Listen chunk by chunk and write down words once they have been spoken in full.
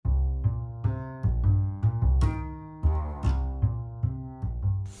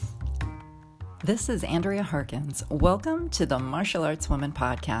This is Andrea Harkins. Welcome to the Martial Arts Women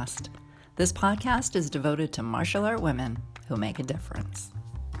Podcast. This podcast is devoted to martial art women who make a difference.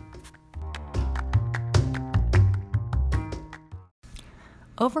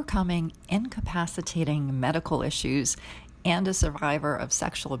 Overcoming incapacitating medical issues and a survivor of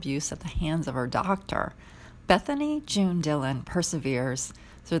sexual abuse at the hands of her doctor, Bethany June Dillon perseveres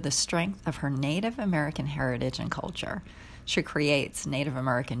through the strength of her Native American heritage and culture. She creates Native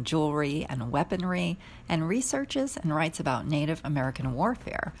American jewelry and weaponry and researches and writes about Native American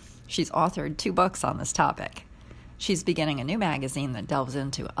warfare. She's authored 2 books on this topic. She's beginning a new magazine that delves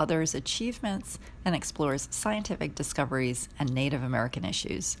into others' achievements and explores scientific discoveries and Native American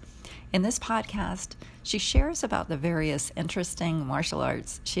issues. In this podcast, she shares about the various interesting martial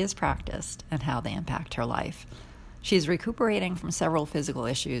arts she has practiced and how they impact her life. She is recuperating from several physical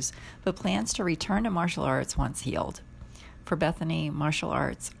issues, but plans to return to martial arts once healed. For Bethany, martial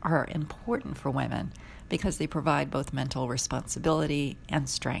arts are important for women because they provide both mental responsibility and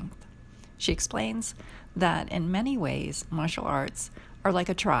strength. She explains that in many ways, martial arts are like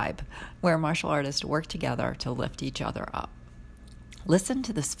a tribe where martial artists work together to lift each other up. Listen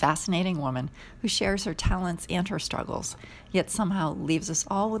to this fascinating woman who shares her talents and her struggles, yet somehow leaves us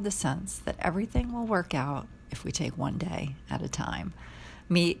all with the sense that everything will work out if we take one day at a time.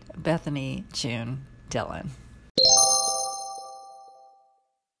 Meet Bethany June Dillon.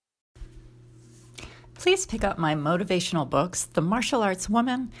 Please pick up my motivational books, The Martial Arts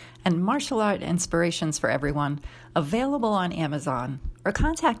Woman and Martial Art Inspirations for Everyone, available on Amazon, or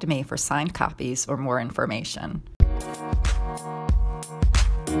contact me for signed copies or more information.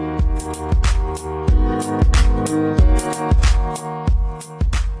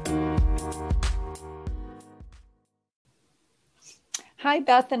 Hi,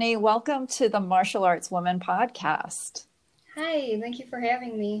 Bethany. Welcome to the Martial Arts Woman Podcast. Hi, thank you for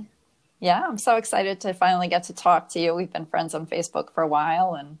having me. Yeah, I'm so excited to finally get to talk to you. We've been friends on Facebook for a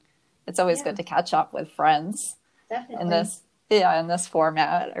while, and it's always good to catch up with friends. Definitely. In this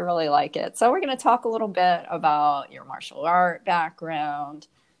format. I really like it. So we're going to talk a little bit about your martial art background,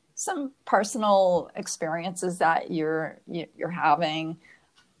 some personal experiences that you're having,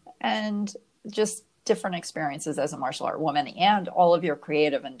 and just different experiences as a martial art woman, and all of your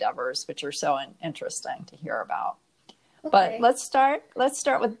creative endeavors, which are so interesting to hear about. Okay. But let's start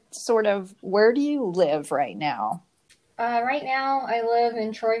with sort of, where do you live right now? Right now, I live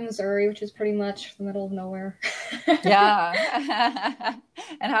in Troy, Missouri, which is pretty much the middle of nowhere. Yeah.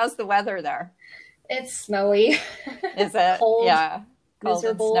 And how's the weather there? It's snowy. Is it? Cold. Yeah. Cold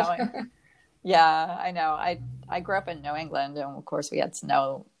miserable. and snowing. Yeah, I know. I grew up in New England, and of course we had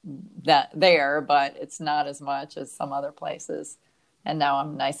snow there, but it's not as much as some other places. And now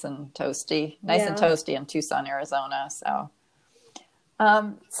I'm nice and toasty in Tucson, Arizona. So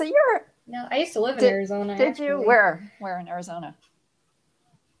you're. No, I used to live in Arizona. Did you? Where in Arizona?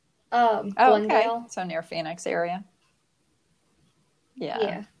 Glendale. Okay. So near Phoenix area.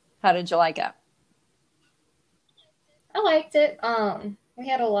 Yeah. How did you like it? I liked it. We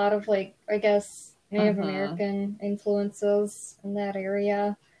had a lot of Native American influences in that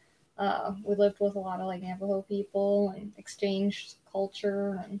area. We lived with a lot of Navajo people and exchanged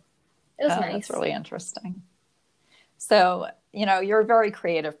culture, and it was nice. That's really interesting. So, you're a very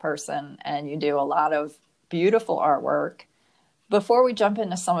creative person and you do a lot of beautiful artwork. Before we jump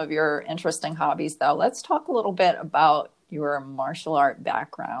into some of your interesting hobbies, though, let's talk a little bit about your martial art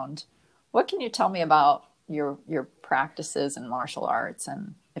background. What can you tell me about your practices in martial arts,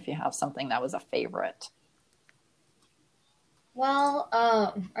 and if you have something that was a favorite? Well,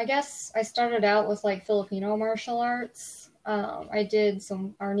 I guess I started out with Filipino martial arts. I did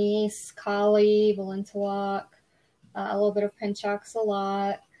some arnis, kali, balintawak, a little bit of pencak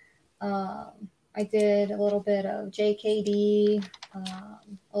silat. I did a little bit of JKD,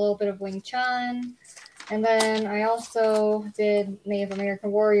 a little bit of Wing Chun. And then I also did Native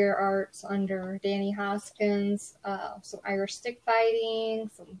American warrior arts under Danny Hoskins, some Irish stick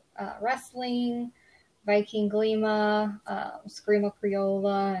fighting, some wrestling, Viking Glima, Screamo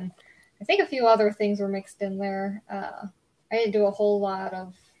Criolla, and I think a few other things were mixed in there. I didn't do a whole lot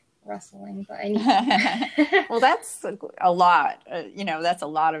of wrestling, but I need to. Well, that's a lot. That's a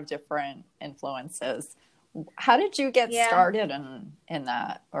lot of different influences. How did you get started in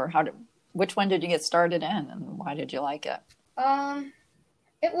that, or which one did you get started in, and why did you like it?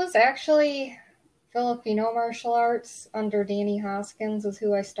 It was actually Filipino martial arts under Danny Hoskins is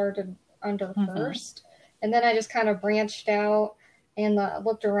who I started under first. And then I just kind of branched out and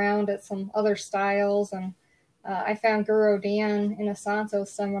looked around at some other styles. And I found Guru Dan in a Santo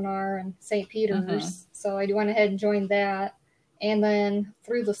seminar in St. Peter's. So I went ahead and joined that. And then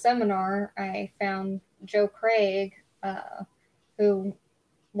through the seminar, I found Joe Craig, who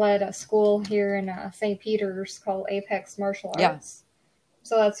led a school here in St. Peter's called Apex Martial Arts.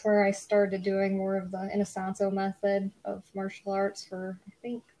 So that's where I started doing more of the Inosanto method of martial arts for, I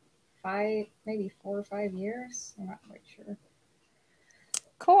think, maybe 4 or 5 years. I'm not quite sure.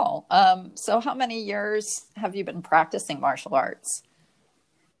 Cool. So how many years have you been practicing martial arts?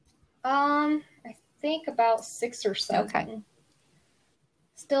 I think about 6 or 7. Okay.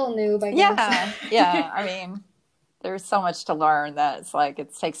 Still noob, I guess. Yeah. I mean, there's so much to learn that it's like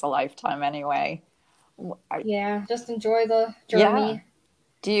it takes a lifetime anyway. Yeah, just enjoy the journey. Yeah.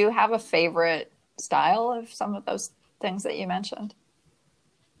 Do you have a favorite style of some of those things that you mentioned?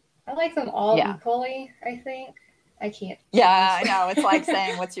 I like them all equally, I think. I can't. Yeah, I know. It's like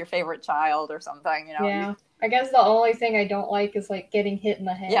saying, what's your favorite child or something, you know? Yeah. I guess the only thing I don't like is like getting hit in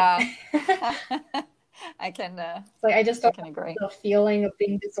the head. Yeah. I can I just don't agree. like the feeling of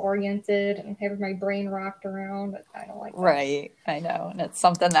being disoriented and having my brain rocked around. I don't like that. Right. I know. And it's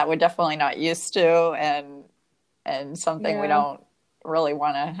something that we're definitely not used to and something we don't really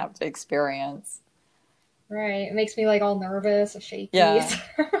want to have to experience. Right. It makes me like all nervous and shaky. Yeah.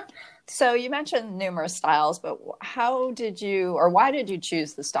 So you mentioned numerous styles, but how did you, or why did you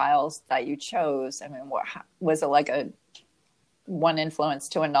choose the styles that you chose? I mean, was it like one influence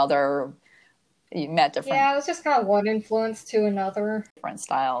to another? You met different. Yeah, it was just kind of one influence to another. Different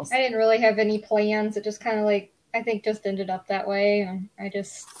styles. I didn't really have any plans. It just kind of like, I think just ended up that way. And I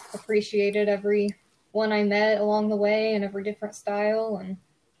just appreciated every one I met along the way and every different style, and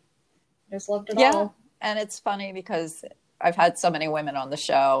just loved it all. And it's funny because I've had so many women on the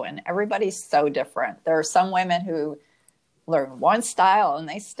show and everybody's so different. There are some women who learn one style and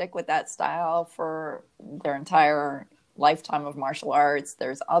they stick with that style for their entire lifetime of martial arts.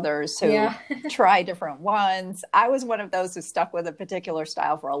 There's others who try different ones. I was one of those who stuck with a particular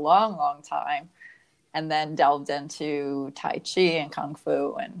style for a long, long time and then delved into Tai Chi and Kung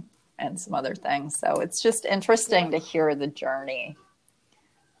Fu and some other things. So it's just interesting to hear the journey.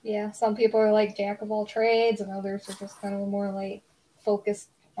 Yeah, some people are like jack of all trades, and others are just kind of more like focused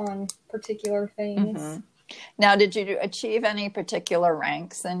on particular things. Mm-hmm. Now, did you achieve any particular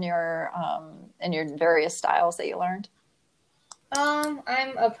ranks in your various styles that you learned?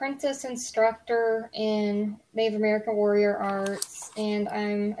 I'm apprentice instructor in Native American Warrior Arts, and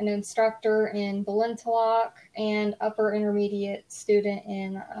I'm an instructor in Balintawak and upper intermediate student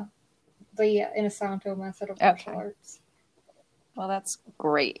in the Inosanto method of martial arts. Well, that's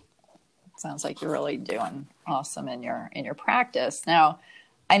great. Sounds like you're really doing awesome in your practice. Now,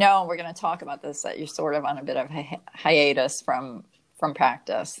 I know we're going to talk about this, that you're sort of on a bit of a hiatus from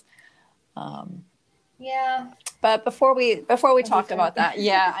practice. Yeah. But before we talk about that,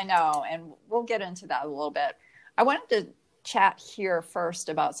 I know, and we'll get into that a little bit. I wanted to chat here first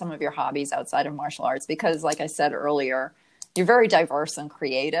about some of your hobbies outside of martial arts because, like I said earlier, you're very diverse and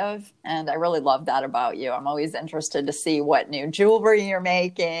creative, and I really love that about you. I'm always interested to see what new jewelry you're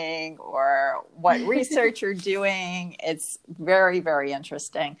making or what research you're doing. It's very, very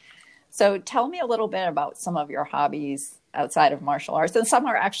interesting. So tell me a little bit about some of your hobbies outside of martial arts, and some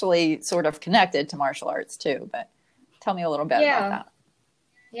are actually sort of connected to martial arts too, but tell me a little bit about that.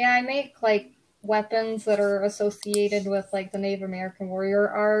 Yeah, I make like weapons that are associated with like the Native American warrior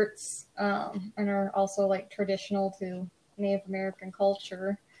arts, and are also like traditional to Native American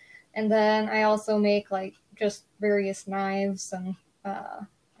culture. And then I also make like just various knives and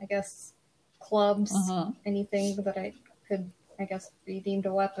I guess clubs, anything that I could, I guess, be deemed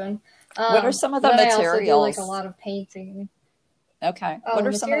a weapon. What are some of the materials? I also do like a lot of painting. Okay. What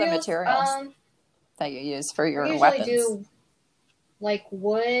are some of the materials that you use for your weapons? I usually do like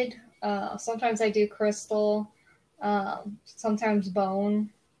wood. Sometimes I do crystal. Sometimes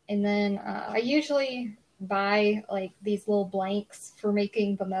bone. And then I usually buy like these little blanks for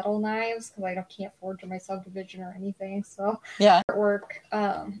making the metal knives because I can't forge in my subdivision or anything. So artwork.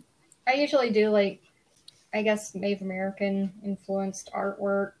 I usually do like, I guess, Native American influenced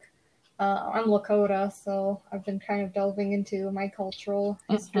artwork. I'm Lakota, so I've been kind of delving into my cultural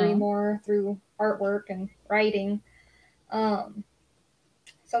history more through artwork and writing.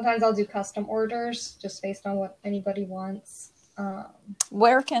 Sometimes I'll do custom orders just based on what anybody wants.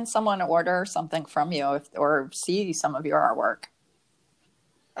 Where can someone order something from you or see some of your artwork?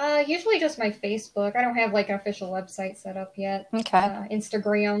 Usually just my Facebook. I don't have like an official website set up yet. Okay.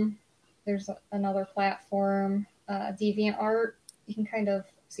 Instagram, there's another platform. DeviantArt, you can kind of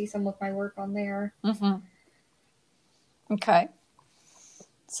see some of my work on there. Okay.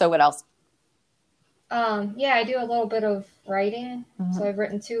 So what else? I do a little bit of writing. So I've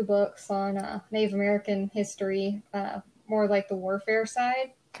written 2 books on Native American history. more like the warfare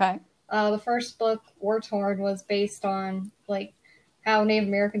side. Okay. The first book, War Torn, was based on like how Native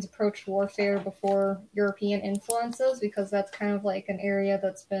Americans approached warfare before European influences, because that's kind of like an area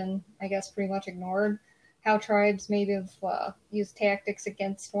that's been, I guess, pretty much ignored. How tribes maybe have used tactics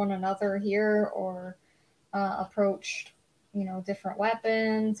against one another here, or approached, different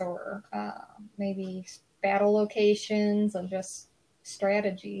weapons, or maybe battle locations and just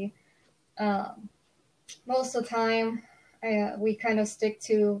strategy. Most of the time, we kind of stick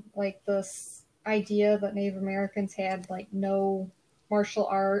to like this idea that Native Americans had like no martial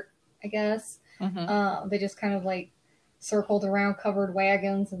art, I guess. They just kind of like circled around covered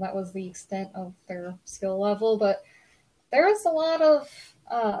wagons, and that was the extent of their skill level. But there was a lot of,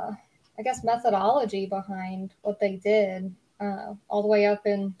 I guess, methodology behind what they did, all the way up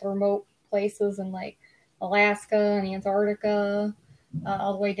in the remote places in like Alaska and Antarctica,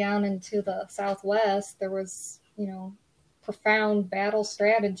 all the way down into the Southwest. There was, profound battle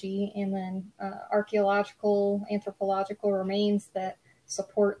strategy, and then archaeological, anthropological remains that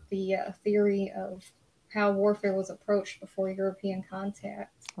support the theory of how warfare was approached before European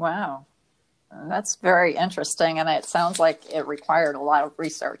contact. Wow. That's very interesting, and it sounds like it required a lot of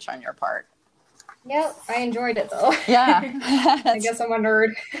research on your part. Yep, I enjoyed it though. Yeah. I guess I'm a nerd.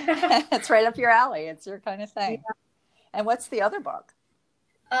 It's right up your alley. It's your kind of thing. Yeah. And what's the other book?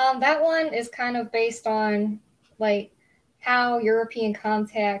 That one is kind of based on like how European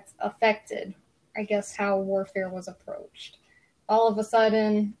contact affected, I guess, how warfare was approached. All of a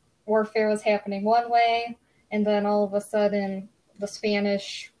sudden, warfare was happening one way, and then all of a sudden, the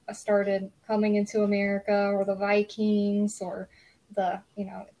Spanish started coming into America, or the Vikings, or the,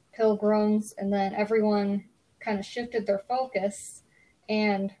 Pilgrims, and then everyone kind of shifted their focus.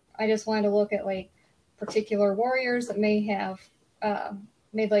 And I just wanted to look at like particular warriors that may have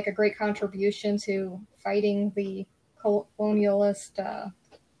made like a great contribution to fighting the colonialist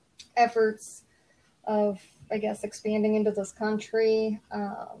efforts of, I guess, expanding into this country,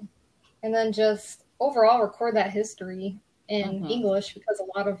 and then just overall record that history in English, because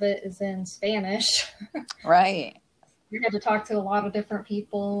a lot of it is in Spanish. Right. You had to talk to a lot of different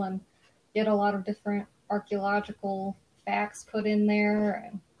people and get a lot of different archaeological facts put in there,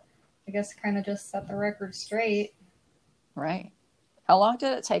 and I guess kind of just set the record straight. Right. How long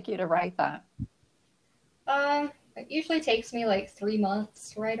did it take you to write that? It usually takes me like 3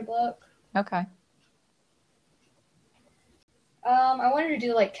 months to write a book. Okay. I wanted to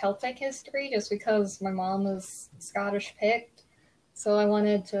do like Celtic history just because my mom is Scottish Pict, so I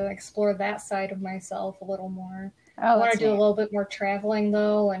wanted to explore that side of myself a little more. I want to do a little bit more traveling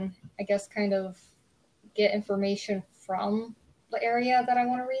though, and I guess kind of get information from the area that I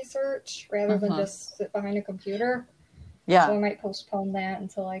want to research rather than just sit behind a computer. Yeah. So I might postpone that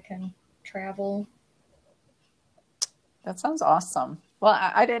until I can travel. That sounds awesome. Well,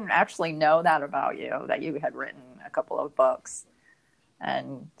 I didn't actually know that about you, that you had written a couple of books.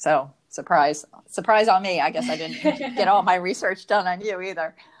 And so surprise on me. I guess I didn't get all my research done on you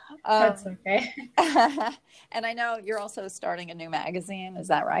either. That's okay. And I know you're also starting a new magazine. Is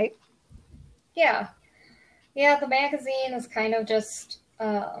that right? Yeah. Yeah, the magazine is kind of just,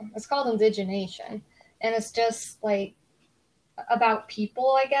 it's called Indigenation. And it's just like about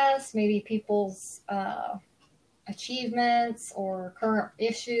people, I guess, maybe people's achievements or current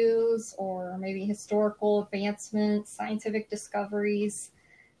issues, or maybe historical advancements, scientific discoveries,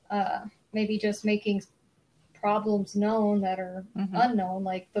 maybe just making problems known that are unknown,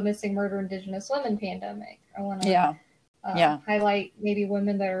 like the missing murder Indigenous women pandemic. I want to highlight maybe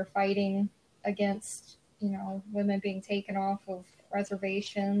women that are fighting against, women being taken off of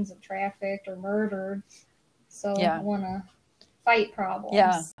reservations and trafficked or murdered. So I want to fight problems.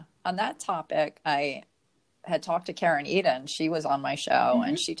 Yeah. On that topic, I had talked to Karen Eden. She was on my show,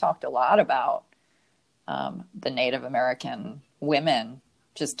 and she talked a lot about the Native American women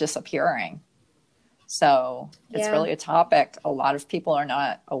just disappearing. So it's really a topic a lot of people are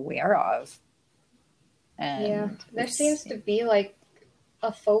not aware of. And there seems to be like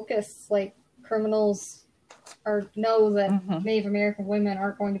a focus, like criminals know that Native American women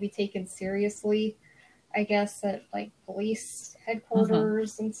aren't going to be taken seriously, I guess, at like police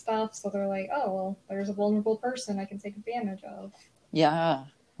headquarters and stuff. So they're like, oh, well, there's a vulnerable person I can take advantage of. Yeah.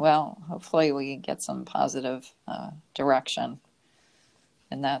 Well, hopefully we get some positive direction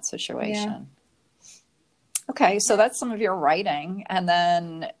in that situation. Yeah. Okay. So that's some of your writing. And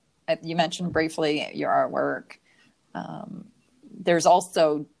then you mentioned briefly your artwork. There's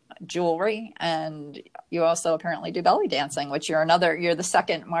also jewelry, and you also apparently do belly dancing, which you're the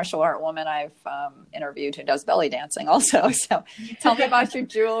second martial art woman I've interviewed who does belly dancing also. So tell me about your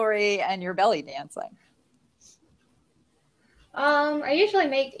jewelry and your belly dancing. I usually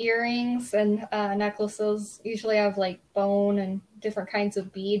make earrings and necklaces. Usually I have like bone and different kinds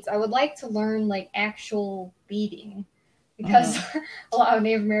of beads. I would like to learn like actual beading because Mm-hmm. a lot of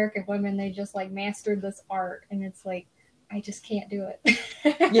Native American women, they just like mastered this art and it's like, I just can't do it.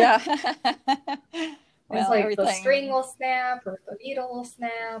 Yeah. It's Well, like the string everything. will snap or the needle will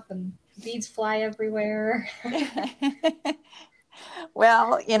snap and beads fly everywhere.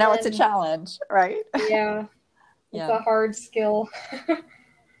 Well, And it's a then, challenge, right? yeah, it's Yeah. a hard skill.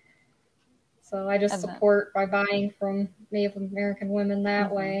 So I just And then, support by buying from Native American women that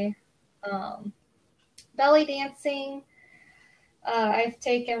hmm way. Um, Belly dancing, I've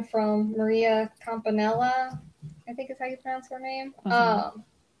taken from Maria Campanella, I think is how you pronounce her name. hmm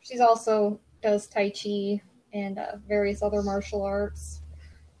She's also does Tai Chi and various other martial arts.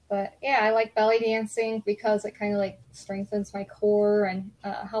 But yeah, I like belly dancing because it kind of like strengthens my core and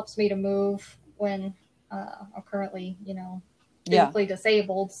helps me to move when I'm currently, Yeah. physically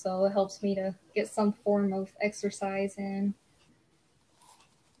disabled. So it helps me to get some form of exercise in.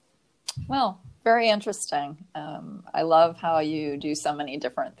 Well, very interesting. I love how you do so many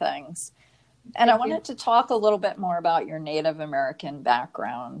different things. And I Thank you. wanted to talk a little bit more about your Native American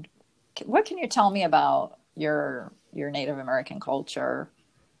background. What can you tell me about your Native American culture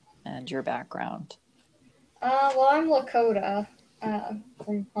and your background? Well, I'm Lakota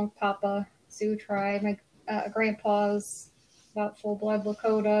from Papa Sioux tribe. My grandpa's about full blood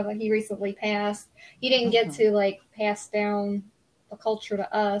Lakota, but he recently passed. He didn't get hmm to like pass down the culture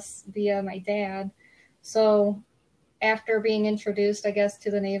to us via my dad. So after being introduced, I guess,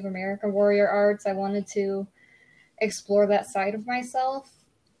 to the Native American warrior arts, I wanted to explore that side of myself.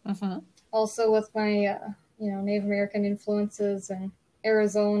 hmm Also, with my Native American influences in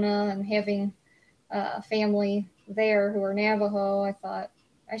Arizona and having family there who are Navajo, I thought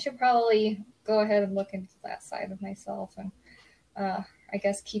I should probably go ahead and look into that side of myself and I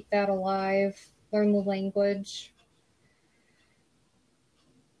guess keep that alive, learn the language.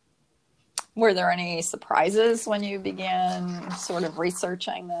 Were there any surprises when you began sort of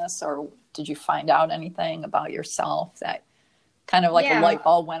researching this, or did you find out anything about yourself that kind of like a Yeah, light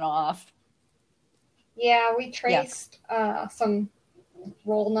bulb went off? yeah, we Yeah. traced some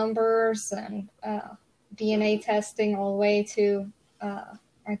roll numbers and DNA testing all the way to our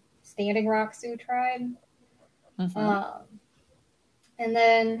Standing Rock Sioux tribe. hmm Um, and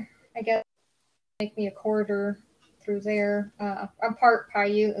then I guess make me a quarter through there. I'm part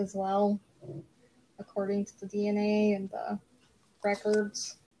Paiute as well, according to the DNA and the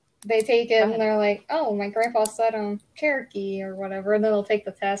records. They take it and Right. they're like, "Oh, my grandpa said I'm Cherokee or whatever," and then they'll take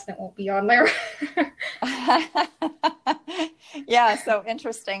the test and it won't be on there. Yeah, so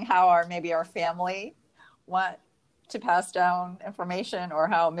interesting how maybe our family want to pass down information or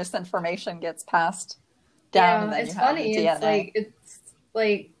how misinformation gets passed down, and Yeah, then you it's have the funny. DNA. It's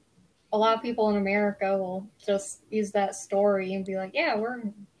like a lot of people in America will just use that story and be like, "Yeah, we're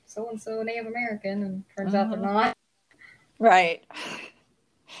so and so Native American," and turns out they're hmm not. Right.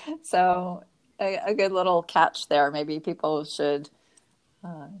 So a good little catch there. Maybe people should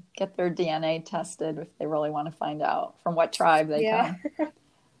get their DNA tested if they really want to find out from what tribe they Yeah. come.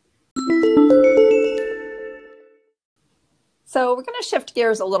 So we're going to shift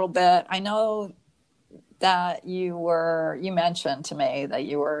gears a little bit. I know that you mentioned to me that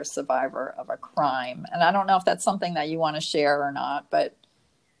you were a survivor of a crime. And I don't know if that's something that you want to share or not, but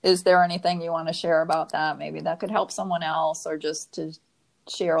is there anything you want to share about that? Maybe that could help someone else, or just to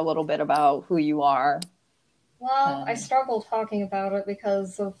share a little bit about who you are. Well, I And struggle talking about it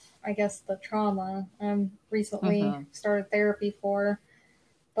because of, I guess, the trauma I'm recently hmm started therapy for.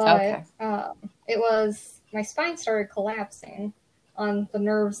 But okay. it was my spine started collapsing on the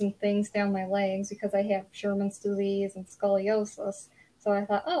nerves and things down my legs because I have Sherman's disease and scoliosis. So I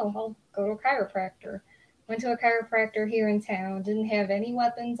thought, oh, I'll go to a chiropractor. Went to a chiropractor here in town. Didn't have any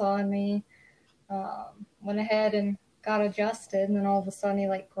weapons on me. Went ahead and got adjusted, and then all of a sudden he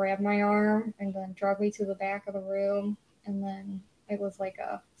like grabbed my arm and then drug me to the back of the room, and then it was like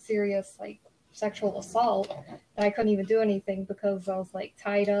a serious like sexual assault that I couldn't even do anything because I was like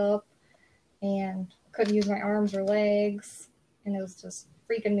tied up and couldn't use my arms or legs, and it was just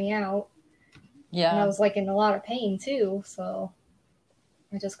freaking me out. And I Yeah. was like in a lot of pain too, so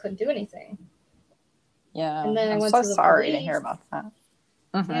I just couldn't do anything. Yeah. And then I I'm went so to the sorry to hear police. about that.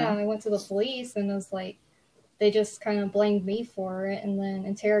 Yeah, hmm I went to the police and it was like they just kind of blamed me for it and then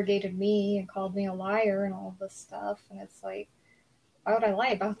interrogated me and called me a liar and all of this stuff. And it's like, why would I lie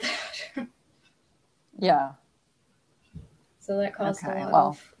about that? Yeah. So that caused a Okay. lot Well,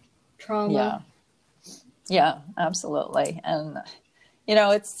 of trauma. yeah. Yeah, absolutely. And,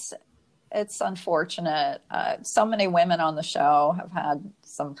 it's it's unfortunate. So many women on the show have had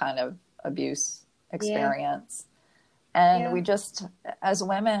some kind of abuse experience. And we just, as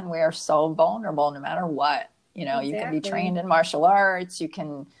women, we are so vulnerable no matter what. You know, you can be trained in martial arts, you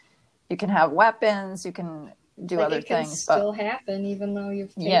can have weapons, you can do like other it can things. Still happen even though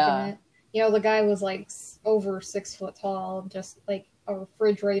you've taken it. You know, the guy was like over 6 foot tall, just like a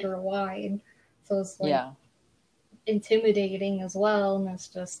refrigerator wide. So it's like intimidating as well. And it's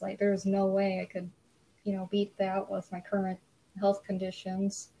just like, there's no way I could, you know, beat that with my current health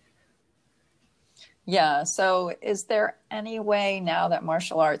conditions. Yeah. So is there any way now that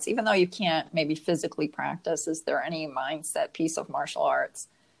martial arts, even though you can't maybe physically practice, is there any mindset piece of martial arts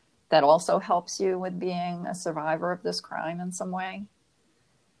that also helps you with being a survivor of this crime in some way?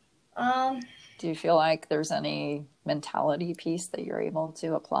 Do you feel like there's any mentality piece that you're able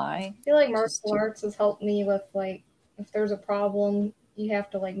to apply? I feel like martial arts has helped me with, like, if there's a problem, you have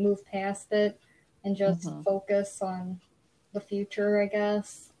to like move past it and just focus on the future, I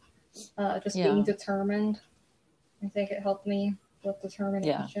guess. Just being determined. I think it helped me with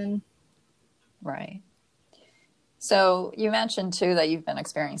determination. Right. So you mentioned too that you've been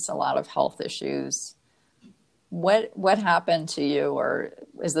experiencing a lot of health issues. What happened to you, or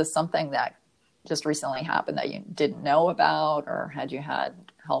is this something that just recently happened that you didn't know about, or had you had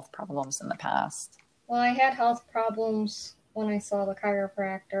health problems in the past? Well, I had health problems when I saw the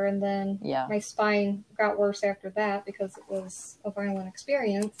chiropractor, and then my spine got worse after that because it was a violent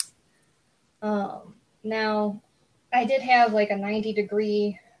experience. Now, I did have like a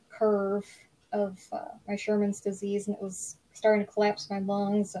 90-degree curve of my Sherman's disease, and it was starting to collapse my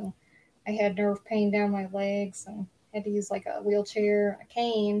lungs, and I had nerve pain down my legs, and had to use like a wheelchair, a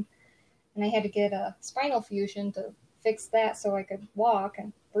cane, and I had to get a spinal fusion to fix that so I could walk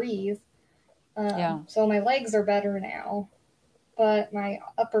and breathe. So my legs are better now, but my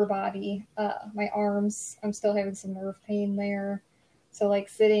upper body, my arms, I'm still having some nerve pain there. So like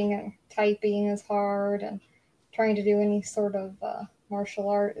sitting and typing is hard, and trying to do any sort of martial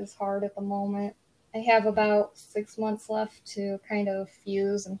art is hard at the moment. I have about 6 months left to kind of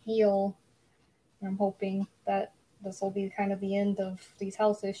fuse and heal. And I'm hoping that this will be kind of the end of these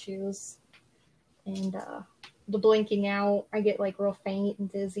health issues. And the blinking out, I get like real faint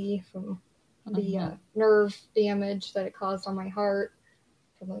and dizzy from the nerve damage that it caused on my heart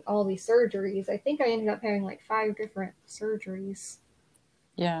from like all these surgeries. I think I ended up having like 5 different surgeries.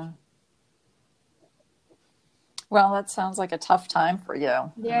 Yeah. Well, that sounds like a tough time for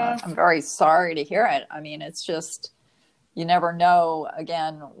you. Yeah. I'm very sorry to hear it. I mean, it's just, you never know,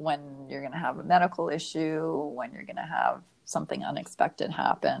 again, when you're going to have a medical issue, when you're going to have something unexpected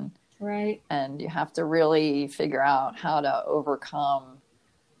happen. Right. And you have to really figure out how to overcome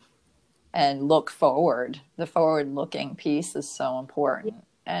and look forward. The forward-looking piece is so important.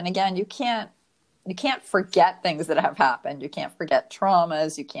 Yeah. And again, you can't forget things that have happened. You can't forget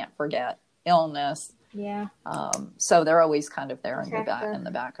traumas. You can't forget illness. Yeah. So they're always kind of there in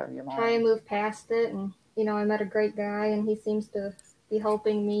the back of your mind. Try and move past it. And, you know, I met a great guy, and he seems to be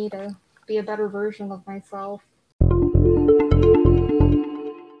helping me to be a better version of myself.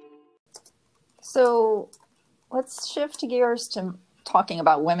 So let's shift gears to talking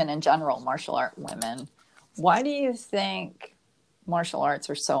about women in general, martial art women. Why do you think martial arts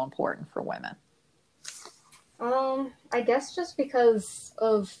are so important for women? I guess just because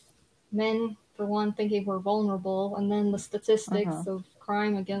of men, for one, thinking we're vulnerable, and then the statistics of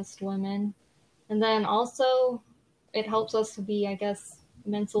crime against women. And then also it helps us to be, I guess,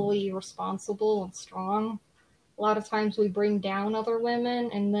 mentally responsible and strong. A lot of times we bring down other women,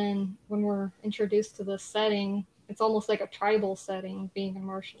 and then when we're introduced to this setting, it's almost like a tribal setting, being in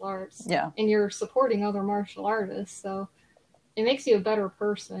martial arts. Yeah. And you're supporting other martial artists, so it makes you a better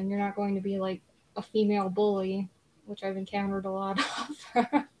person. You're not going to be like a female bully, which I've encountered a lot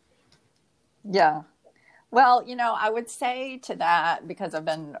of. Yeah. Well, you know, I would say to that, because I've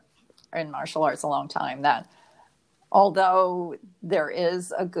been in martial arts a long time, that although there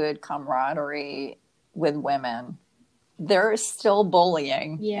is a good camaraderie with women, there is still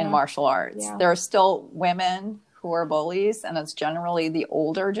bullying in martial arts. Yeah. There are still women who are bullies, and it's generally the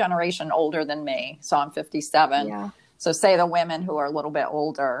older generation, older than me. So I'm 57. Yeah. So say the women who are a little bit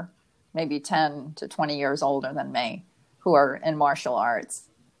older, maybe 10 to 20 years older than me, who are in martial arts,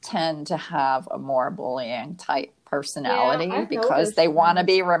 tend to have a more bullying type personality because they want to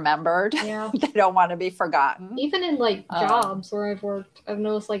be remembered. Yeah. They don't want to be forgotten. Even in like jobs where I've worked, I've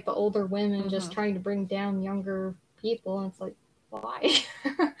noticed like the older women just trying to bring down younger people, and it's like, why?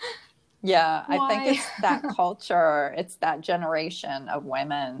 Yeah, why? I think it's that culture, it's that generation of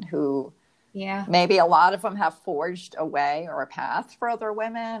women who Yeah. Maybe a lot of them have forged a way or a path for other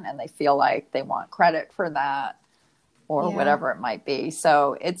women, and they feel like they want credit for that or whatever it might be.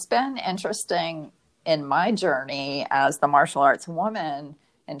 So it's been interesting in my journey as the martial arts woman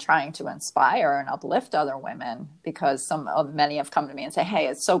and trying to inspire and uplift other women, because many have come to me and say, hey,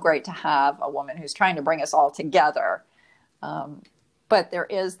 it's so great to have a woman who's trying to bring us all together. But there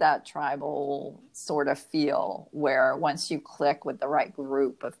is that tribal sort of feel where once you click with the right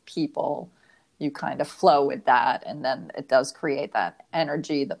group of people, you kind of flow with that. And then it does create that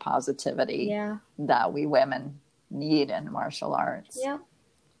energy, the positivity that we women need in martial arts. Yeah.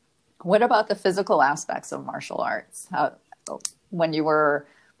 What about the physical aspects of martial arts? When you were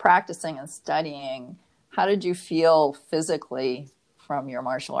practicing and studying, how did you feel physically from your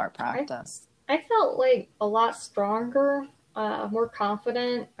martial art practice? I felt like a lot stronger, more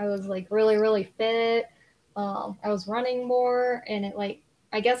confident. I was like really, really fit. I was running more, and it like,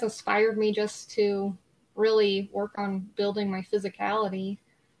 I guess, inspired me just to really work on building my physicality.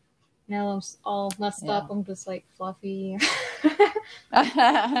 Now I'm all messed up. I'm just like fluffy.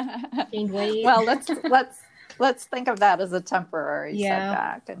 Gained weight. Well, let's think of that as a temporary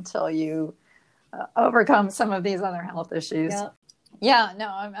setback until you overcome some of these other health issues. Yep. Yeah, no,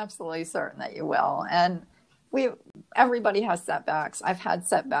 I'm absolutely certain that you will. And everybody has setbacks. I've had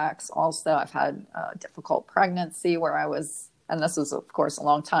setbacks also. I've had a difficult pregnancy where I was, and this was of course a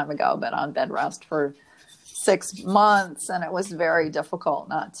long time ago, but on bed rest for 6 months, and it was very difficult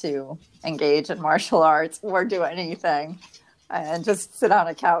not to engage in martial arts or do anything and just sit on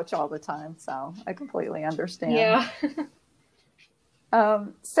a couch all the time. So I completely understand. Yeah.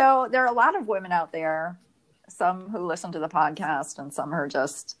 So there are a lot of women out there, some who listen to the podcast and some who are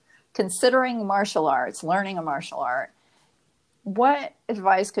just considering martial arts, learning a martial art. What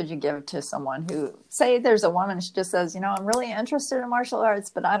advice could you give to someone who, say there's a woman, she just says, I'm really interested in martial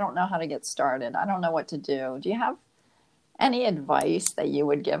arts, but I don't know how to get started. I don't know what to do. Do you have any advice that you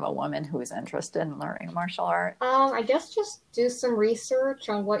would give a woman who is interested in learning martial art? I guess just do some research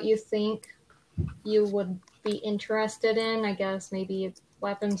on what you think you would be interested in. I guess maybe it's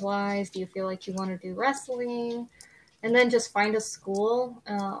weapons-wise. Do you feel like you want to do wrestling? And then just find a school,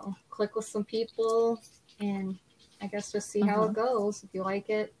 click with some people, and I guess just see how it goes. If you like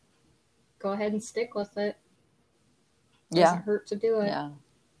it, go ahead and stick with it. Doesn't hurt to do it. Yeah.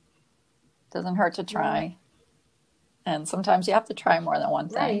 Doesn't hurt to try. And sometimes you have to try more than one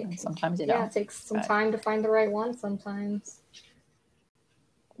thing. And sometimes you don't. Yeah, it takes some time to find the right one sometimes.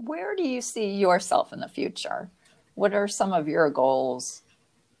 Where do you see yourself in the future? What are some of your goals,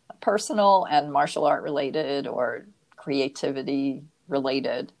 personal and martial art related or creativity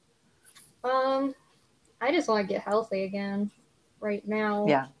related? I just want to get healthy again right now.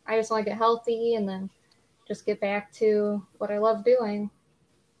 Yeah. I just want to get healthy and then just get back to what I love doing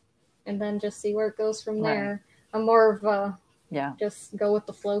and then just see where it goes from there. I'm more of a just go with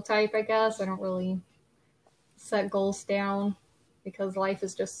the flow type, I guess. I don't really set goals down because life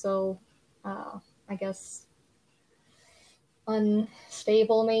is just so, I guess,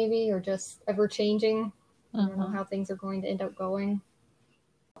 unstable maybe, or just ever changing. I don't know how things are going to end up going.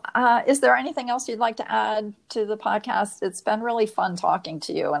 Is there anything else you'd like to add to the podcast? It's been really fun talking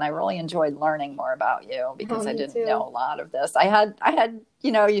to you, and I really enjoyed learning more about you because I didn't know a lot of this. I had,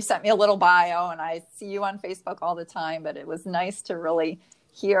 you sent me a little bio, and I see you on Facebook all the time, but it was nice to really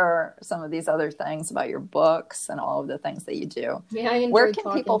hear some of these other things about your books and all of the things that you do. Yeah, I enjoyed Where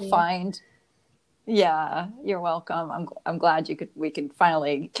can people find? Yeah, you're welcome. I'm glad we could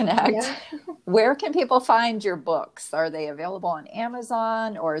finally connect. Yeah. Where can people find your books? Are they available on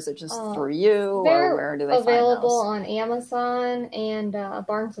Amazon, or is it just through you, or where do they find those? They're available on Amazon and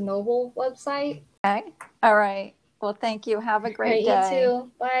Barnes & Noble website. Okay. All right. Well, thank you. Have a great day. You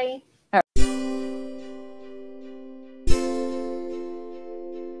too. Bye.